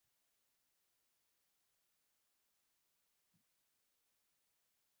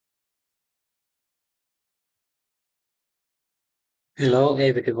Hello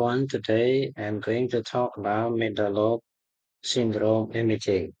everyone, today I'm going to talk about middle lobe syndrome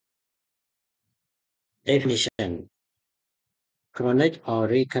imaging. Definition: chronic or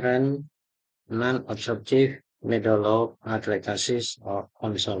recurrent non-obstructive middle lobe atelectasis or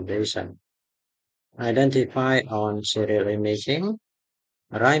consolidation. Identified on serial imaging,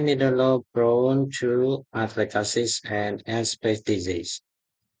 right middle lobe prone to atelectasis and end-stage disease.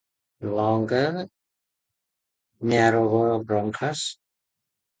 Longer, narrower bronchus,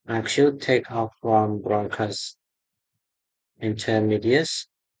 acute takeoff from bronchus intermedius.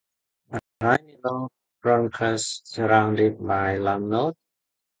 Rhinial bronchus surrounded by lymph node,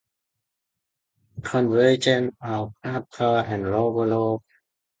 convergence of upper and lower lobe,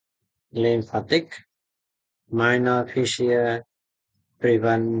 lymphatic, minor fissure,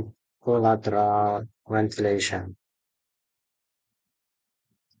 prevent collateral ventilation.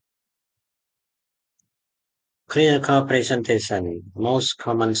 Clinical presentation, most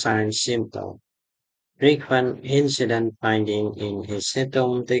common signs symptom, frequent incident finding in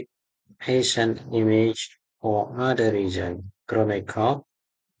asymptomatic patient image or other region, chronic cough,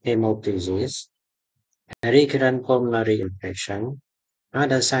 hemoptysis, recurrent pulmonary infection.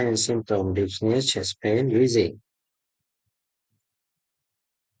 Other signs and symptoms: dizziness, chest pain, wheezing.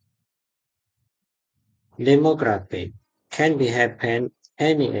 Demographic can be happen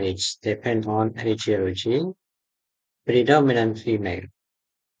any age, depend on etiology, predominant female.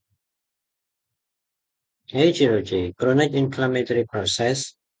 Etiology, chronic inflammatory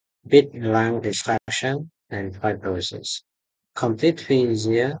process, with lung destruction and fibrosis. Complete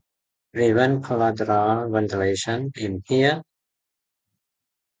phasia, prevent collateral ventilation, impair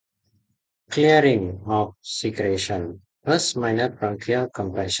clearing of secretion, plus minor bronchial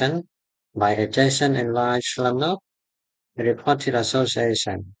compression by adjacent enlarged lymph node, reported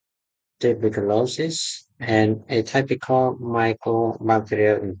association, tuberculosis, and atypical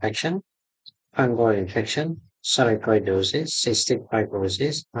mycobacterial infection, fungal infection, sarcoidosis, cystic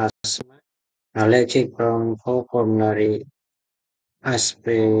fibrosis, asthma, allergic bronchopulmonary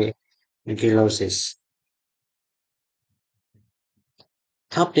aspergillosis.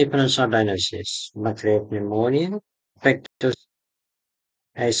 Top differential diagnosis: bacterial pneumonia, pectus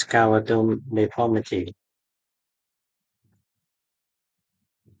excavatum deformity.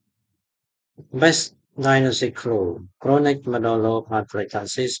 Best diagnostic clue: chronic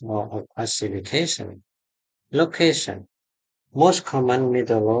medullopathosis or opacification. Location: most common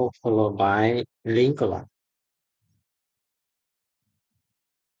middle lobe followed by lingula.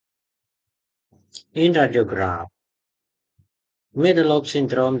 In radiograph, middle lobe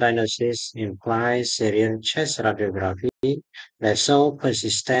syndrome diagnosis implies serial chest radiography that show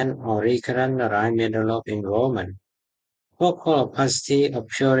persistent or recurrent right middle lobe involvement. Focal opacity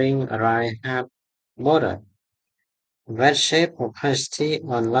obscuring right half border. Wedge-shaped opacity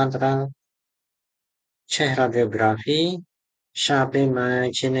on lateral chest radiography, sharply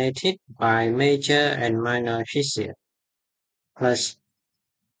marginated by major and minor fissure, plus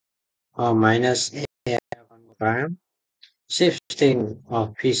or minus gram. Shifting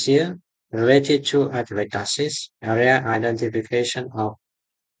of fissure related to atelectasis, area identification of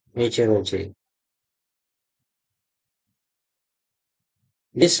etiology.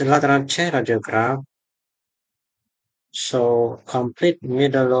 This lateral chain radiograph show complete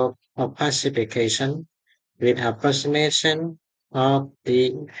middle lobe opacification with approximation of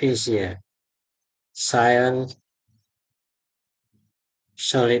the fissure. Cyan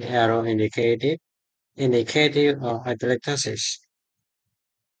solid arrow indicative of atelectasis.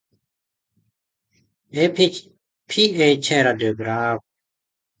 PH radiograph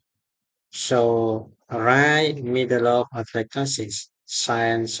show right middle of atelectasis,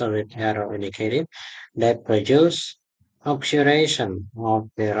 cyan solid arrow indicative that produce obscuration of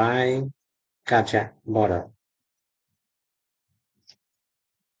the right cardiac border.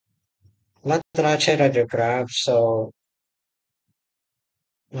 Lateral radiograph show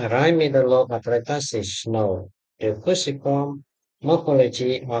right middle of atelectasis. No, the fusiform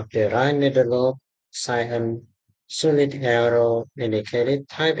morphology of the right middle lobe, cyan solid arrow indicated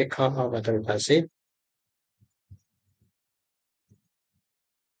typical of atelectasis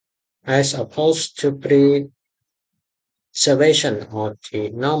as opposed to preservation of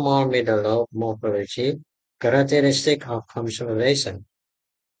the normal middle lobe morphology characteristic of consolidation.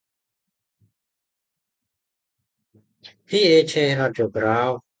 PHA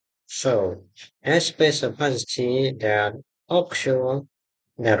radiograph showed a space opacity that obscure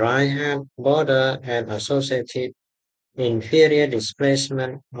the right hand border and associated inferior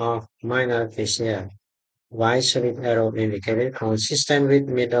displacement of minor fissure. White solid arrow indicated consistent with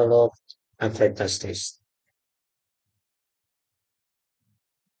middle lobe atelectasis.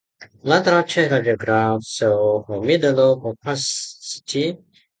 Lateral check show a middle opacity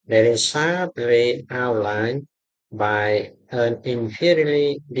that is sharply outlined by an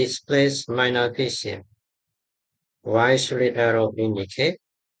inferiorly displaced minor fissure, while solid arrow indicated,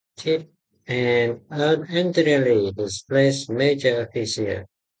 and an anteriorly displaced major fissure,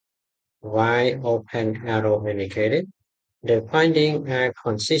 while open arrow indicated. The findings are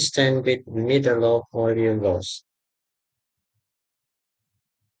consistent with middle volume loss.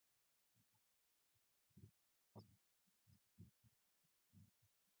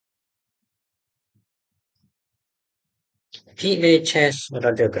 PHS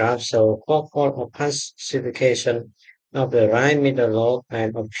radiographs show focal opacification of the right middle lobe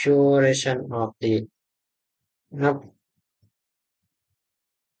and obturation of the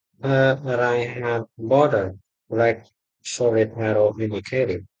upper right hand border, like solid arrow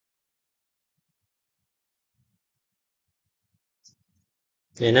indicated.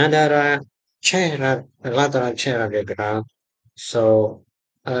 Another lateral chair radiograph show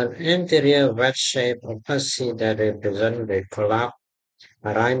an anterior wedge-shaped opacity that represents the collapse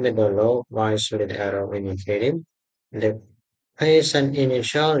right middle lobe by solid arrow indicated. The patient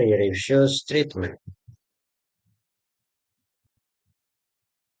initially refused treatment.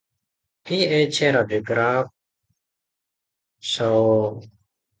 PH radiograph show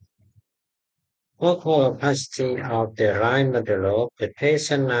focal opacity of the right medulla. The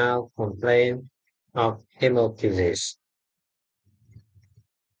patient now complained of hemoptysis.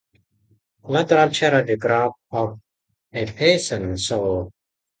 Lateral radiograph of a patient saw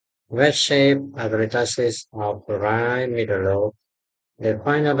wedge-shaped atelectasis of the right middle. The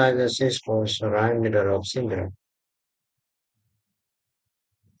final diagnosis was right middle syndrome.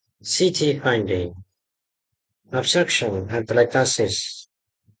 CT finding: obstruction, atelectasis,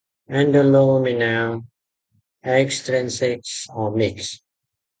 endoluminal, extrinsic or mixed.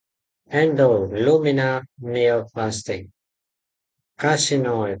 Endoluminal neoplastic,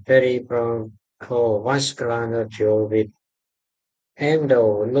 carcinoid peribroncovascular nodule with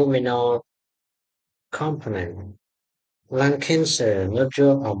endoluminal component. Lung cancer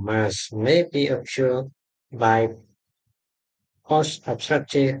nodule or mass may be occurred by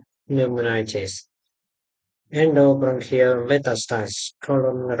post-obstructive pneumonitis, endobronchial metastasis,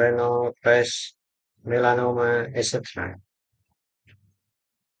 colon, renal, breast, melanoma, etc.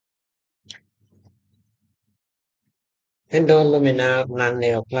 Endoluminal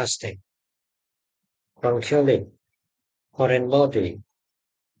non-neoplastic, bronchiolic, foreign body,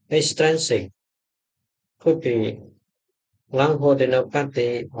 extrinsic, could be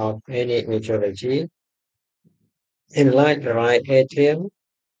lymphadenopathy of any etiology, enlarged right atrium,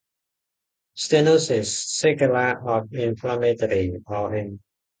 stenosis, sequela of inflammatory or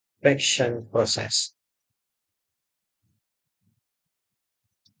infection process,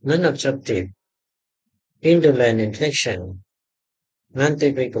 non-obstructive, indolent infection,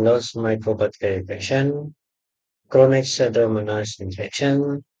 non-tuberculous mycobacterial infection, chronic pseudomonas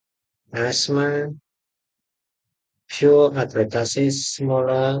infection, asthma, pure athletasis,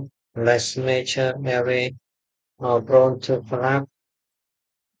 smaller, less mature area, or prone to collapse,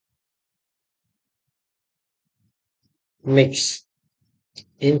 mixed,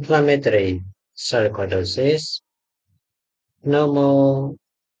 inflammatory, sarcoidosis,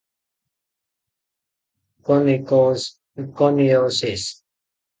 pneumoconiosis,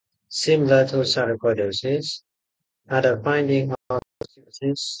 similar to sarcoidosis. Other finding of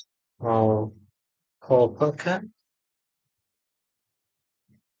sarcoidosis or Kolpoka,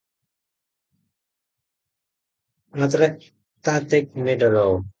 atherosclerotic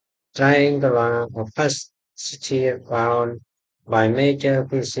medullary, triangular opacity found by major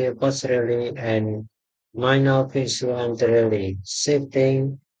fissure posteriorly and minor fissure anteriorly,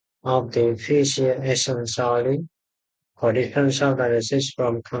 shifting of the fissure essentially for differential diagnosis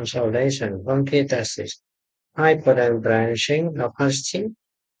from consolidation, bronchiectasis, hypodermic branching opacity,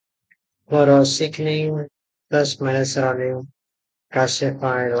 fluorosicling, plus minus surrounding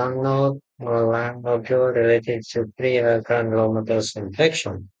calcified lung node or lung nodule related to prior granulomatous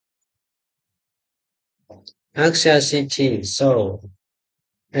infection. Axial CT so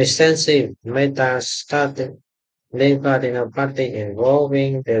extensive metastatic lymphadenopathy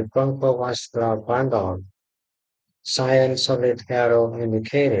involving the bronchovascular bundle, cyan solid arrow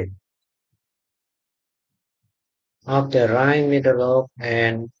indicated, of the right middle lobe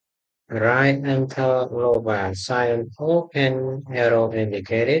and right anterolobe, cyan open arrow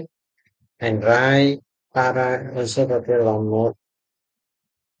indicated, and right para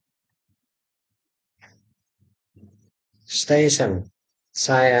station,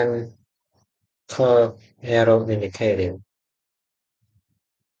 cyan curve arrow indicated.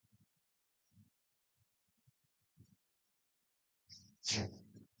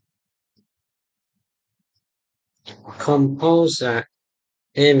 Compose the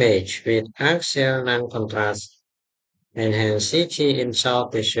image with axial non-contrast, enhance CT in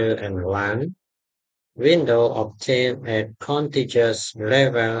soft tissue and lung, window obtained at contiguous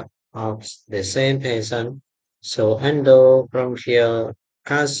level of the same patient, so endobronchial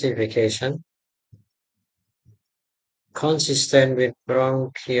calcification consistent with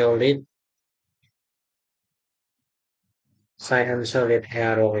bronchiolite, silent solid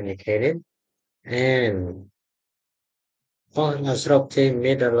arrow indicated, and obstructive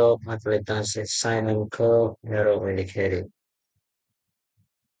middle lobe metastasis, silent curve arrow indicated.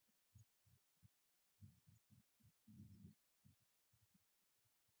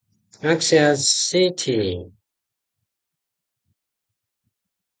 Axial CT,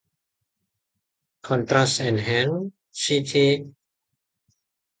 contrast enhanced CT,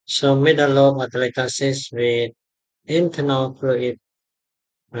 so middle lobe metastasis with internal fluid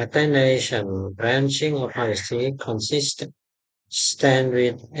attenuation, branching opacity consistent stand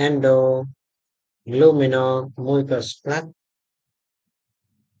with endoluminal mucus plug,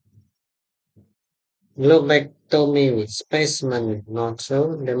 lobectomy specimen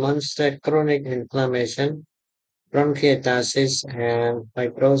nodule demonstrate chronic inflammation, bronchiectasis, and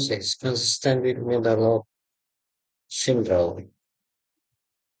fibrosis consistent with middle lobe syndrome.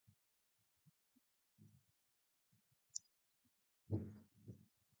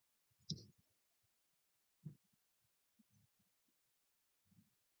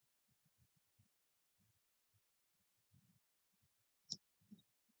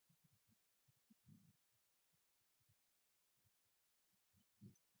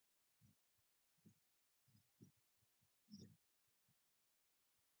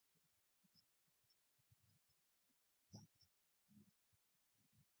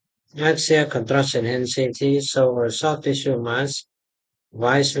 Axial contraction NCT show a soft tissue mass,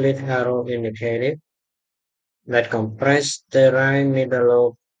 wide slit arrow indicated, that compress the right middle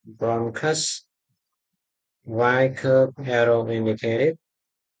lobe bronchus, wide curved arrow indicated.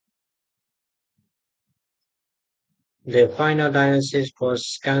 The final diagnosis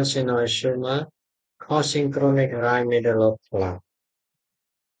was carcinoid tumor causing chronic right middle lobe plaque.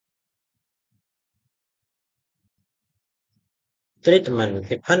 Treatment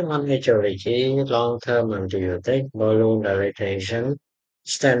depends on etiology, long-term antibiotic, balloon dilatation,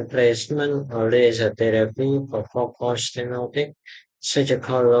 stent placement, or laser therapy for post-stenotic,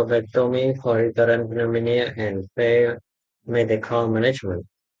 surgical lobectomy for recurrent pneumonia, and failed medical management.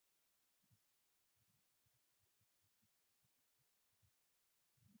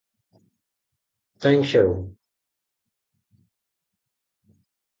 Thank you.